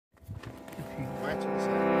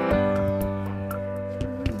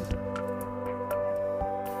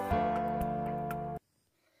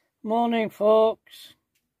Morning, folks.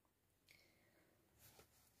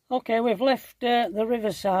 Okay, we've left the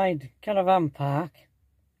Riverside Caravan Park.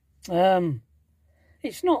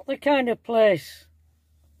 It's not the kind of place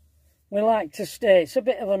we like to stay. It's a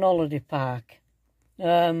bit of an holiday park.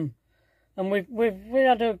 And we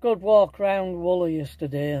had a good walk round Wooler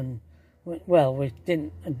yesterday, and we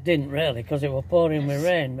didn't really, because it was pouring with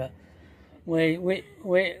rain, but we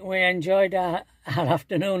enjoyed our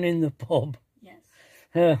afternoon in the pub. Yes.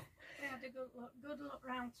 We had a good look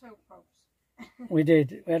round two pubs. We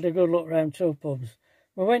did. We had a good look round two pubs.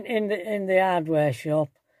 We went in the hardware shop,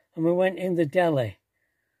 and we went in the deli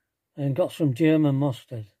and got some German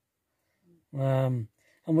mustard. And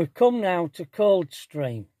we've come now to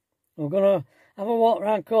Coldstream. We're going to have a walk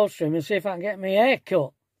around Coldstream and see if I can get my hair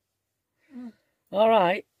cut. All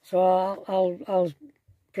right, so I'll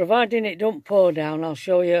providing it don't pour down, I'll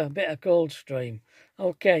show you a bit of Coldstream.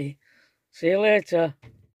 Okay, see you later.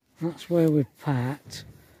 That's where we've parked.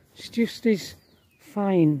 It's just this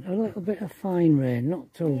fine, a little bit of fine rain,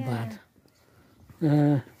 not too bad.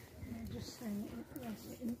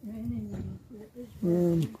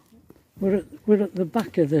 We're at the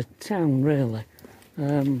back of the town, really,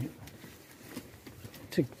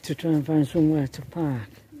 to try and find somewhere to park.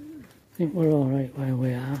 I think we're all right where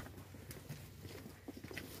we are.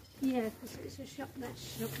 Yeah, because it's a shop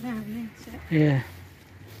that's shut down, isn't it? Yeah.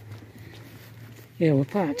 Yeah, we're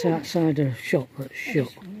parked outside a shop that's shut. I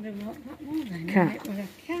just wonder what that was then. Cat. It was a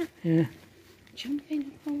cat. Yeah. Jumping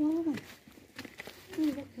up a wall. Oh,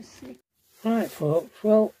 look, a snake. Right, folks,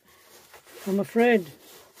 well, I'm afraid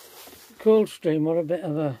Coldstream were a bit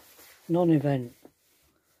of a non-event.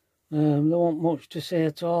 There wasn't much to say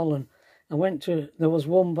at all, and I went to, there was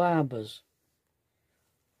one barber's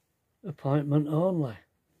appointment only.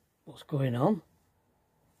 What's going on?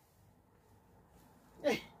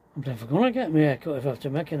 I'm never going to get my hair cut if I have to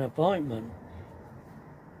make an appointment.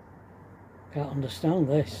 Can't understand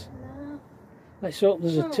this. No. Let's hope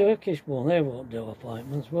there's a Turkish one. They won't do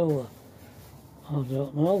appointments, will they? I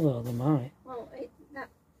don't know though, they might. Well, that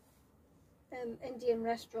Indian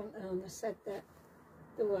restaurant owner said that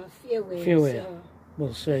there were a few here. Few here. So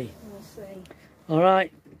we'll see. We'll see. All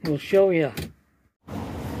right, we'll show you.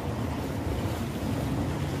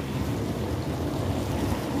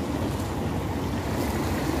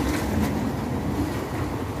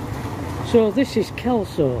 So this is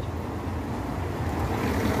Kelso.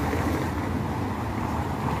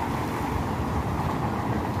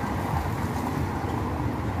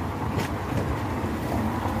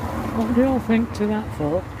 What do you all think to that,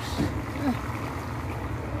 folks?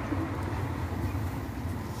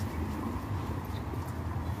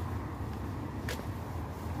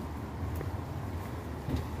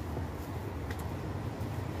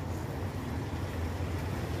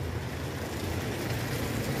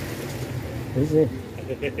 Is it?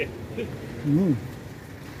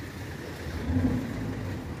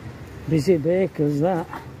 Busy bakers, that.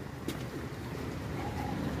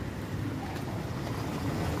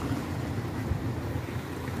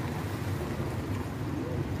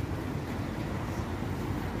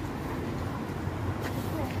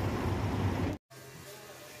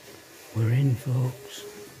 We're in, folks.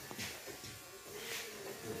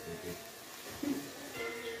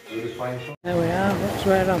 There we are, that's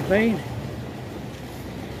where I've been.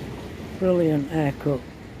 Brilliant haircut,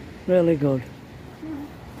 really good.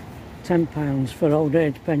 £10 for old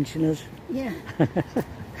age pensioners. Yeah.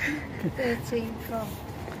 13 from.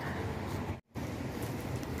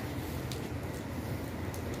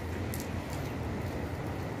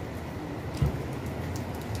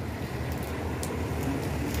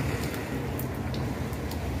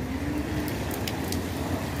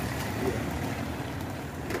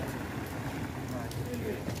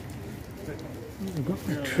 We've got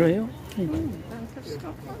the trail.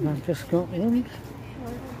 Bank of Scotland.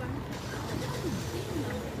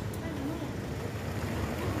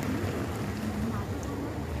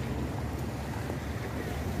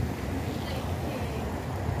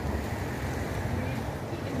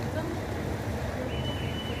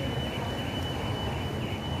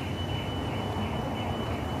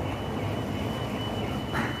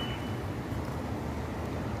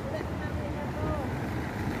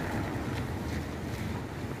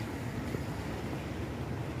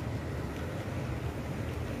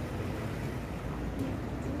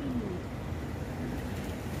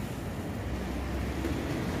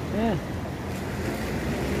 Yeah.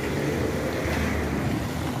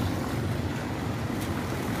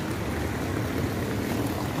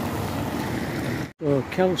 So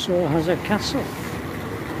Kelso has a castle.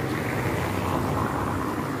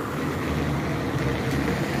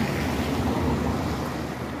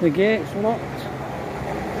 The gate's locked.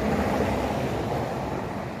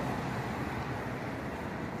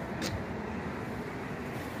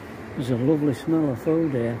 There's a lovely smell of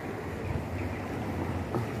food here.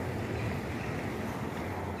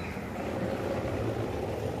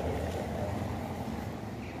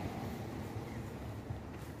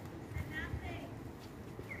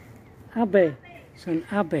 Abbey. It's an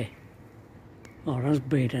abbey. Or has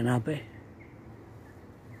been an abbey.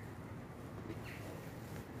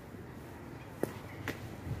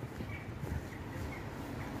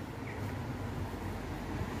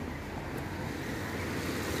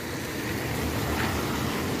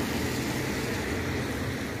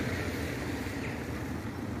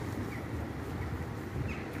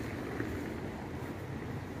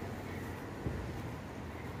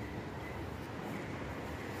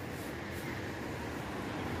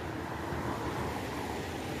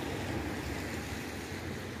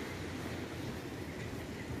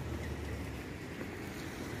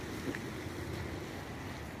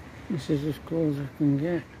 This is as close as I can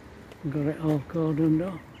get. I've got it all cordoned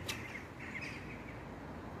off.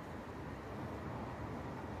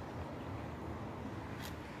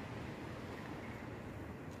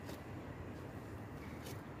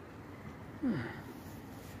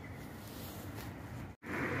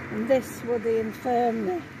 And this was the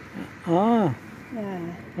infirmary. Ah.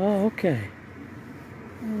 Yeah. Oh, okay.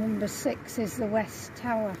 And number 6 is the West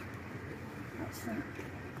Tower. That's that.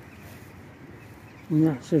 And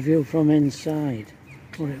that's a view from inside.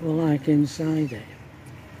 What it will like inside it.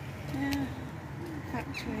 Yeah.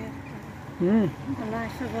 Factory. Mm. The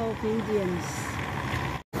life of obedience.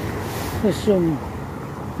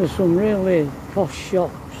 There's some really posh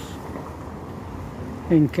shops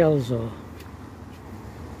in Kelso.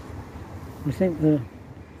 I think there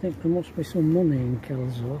must be some money in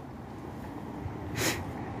Kelso.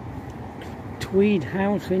 Tweed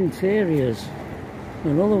House Interiors,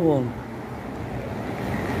 another one.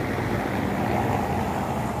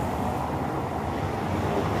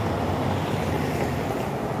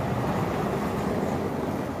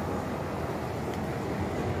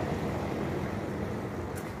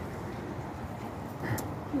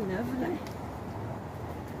 Lovely.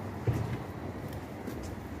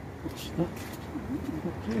 What's that?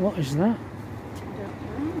 What is that? I don't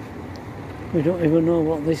know. We don't even know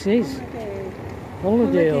what this is.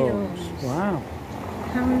 Holiday homes. Wow.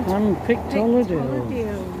 Hand-picked holiday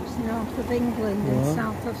homes. North of England and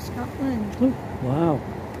south of Scotland. Wow.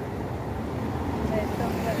 They've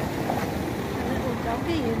got a little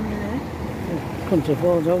doggy in there. Couldn't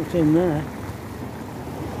afford out in there.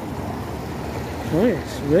 Well,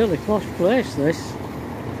 it's a really posh place, this.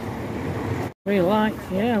 We like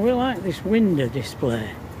this window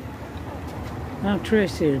display. Now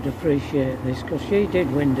Tracy would appreciate this because she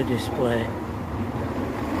did window display.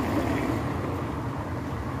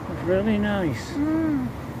 It's really nice. Mm.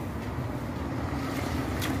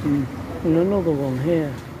 And another one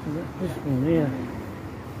here. This one here.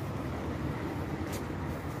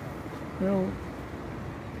 Well,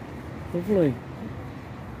 lovely.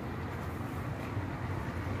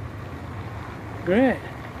 Great.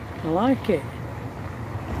 I like it.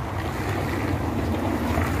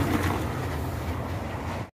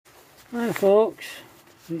 Hi folks,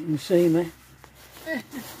 you can see me.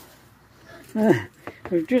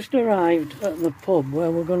 We've just arrived at the pub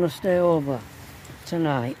where we're going to stay over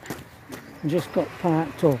tonight. Just got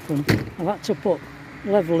parked up and I've had to put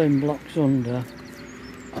levelling blocks under.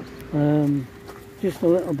 Just a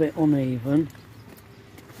little bit uneven.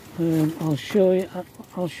 I'll show you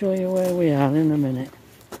where we are in a minute.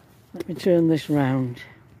 Let me turn this round.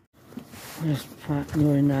 There's park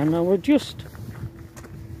going now. Now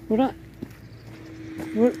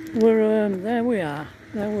there we are.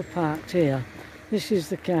 There we're parked here. This is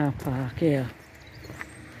the car park here.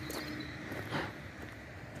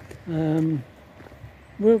 We're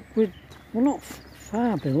not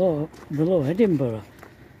far below Edinburgh.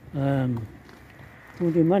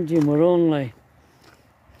 Would imagine we're only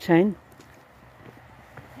 10,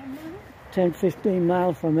 15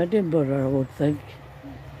 miles from Edinburgh, I would think.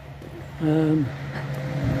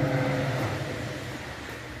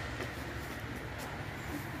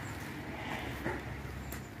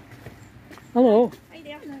 Hello. Hi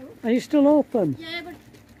there. Hello. Are you still open? Yeah, but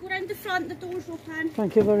go round the front, the door's open.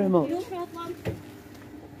 Thank you very much. No problem.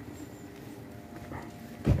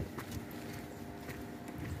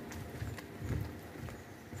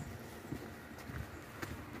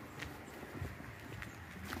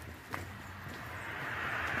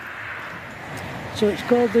 So it's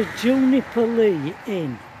called the Juniperlea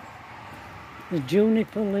Inn. The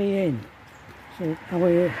Juniperlea Inn. So are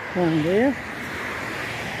we around here?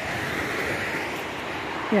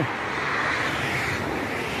 Yeah.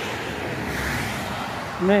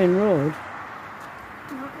 Main road.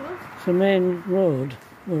 It's the main road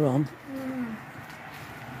we're on.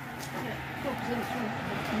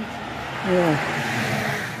 Yeah.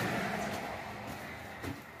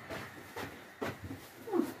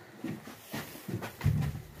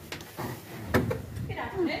 Good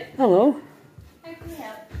afternoon. Hello. How can we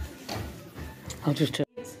help? I'll just tell.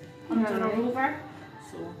 Under a rover.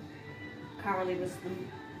 So Carolee was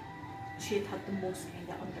she had had the most kind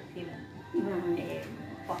of underpayment.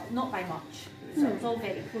 But not by much. So it was all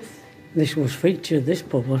very close. This was featured, this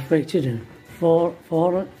pub was featured in four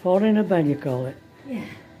in a bed, you call it. Yeah.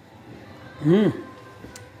 Mm.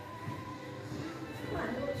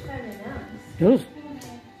 Does.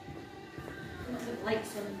 The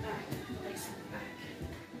lights on the back. The lights on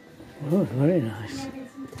the back. Oh, very nice.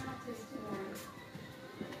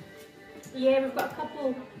 Yeah, we've got a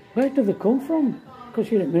couple. Where do they come from? Because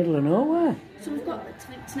you're in the middle of nowhere. So we've got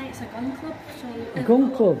tonight's a gun club. So A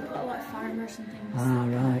gun club? We've got a lot of farmers and things. Ah,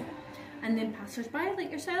 right. And then passers-by like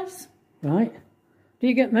yourselves. Right. Do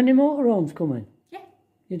you get many motorhomes coming? Yeah.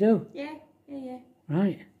 You do? Yeah.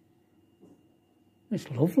 Right. It's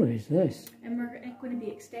lovely, is this? And we're going to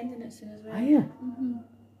be extending it soon as well. Are you? Mm-hmm.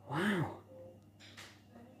 Wow.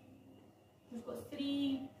 We've got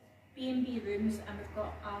 3 B&B rooms and we've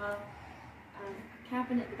got a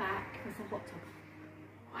cabin at the back with a hot tub.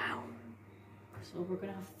 Wow. So we're going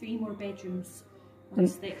to have 3 more bedrooms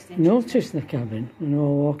once the extension. Notice the cabin when we're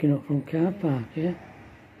walking up from car park, yeah?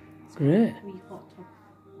 Great. Wee hot tub.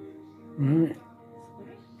 Right.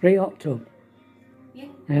 Free hot tub. Yeah.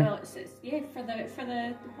 Yeah. Well, it's for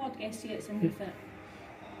the podcast. Yeah, it's in with it.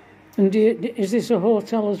 And is this a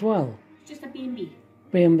hotel as well? It's just a B&B.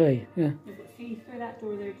 B&B, yeah. We've got 3 through that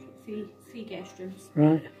door. There's 3 guest rooms.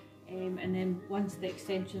 Right. And then once the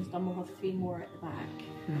extension's done, we'll have 3 more at the back.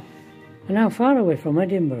 Yeah. And how far away from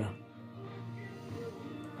Edinburgh?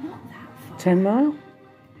 Not that far. 10 mile?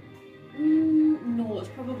 No, it's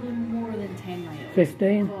probably more than 10 miles.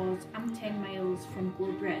 15? Because I'm 10 miles from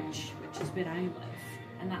Gore Bridge, which is where I live,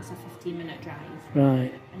 and that's a 15-minute drive.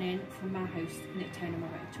 Right. And then from my house to Nick Town, I'm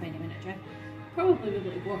about a 20-minute drive. Probably would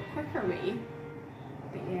like go a quicker way,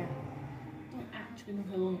 but yeah, I don't actually know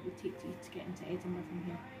how long it would take to get into Edinburgh from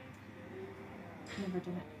here. Never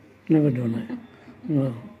done it. Never done it.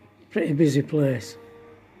 No. Pretty busy place.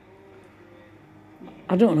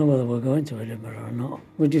 I don't know whether we're going to Edinburgh or not.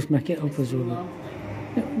 We'll just make it up as we go.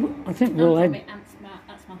 I think we'll head. That's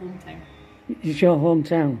my hometown. It's your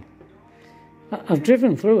hometown. I've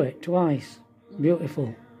driven through it twice.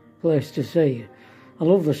 Beautiful place to see. I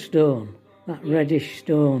love the stone, that reddish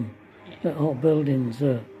stone that all buildings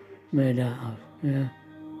are made out of. Yeah.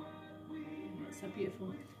 It's a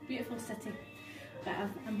beautiful city. But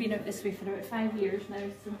I've been out this way for about 5 years now,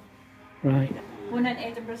 so. Right. Going into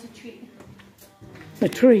Edinburgh's a treat. A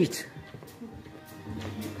treat.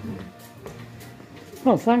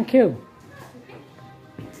 Well, thank you.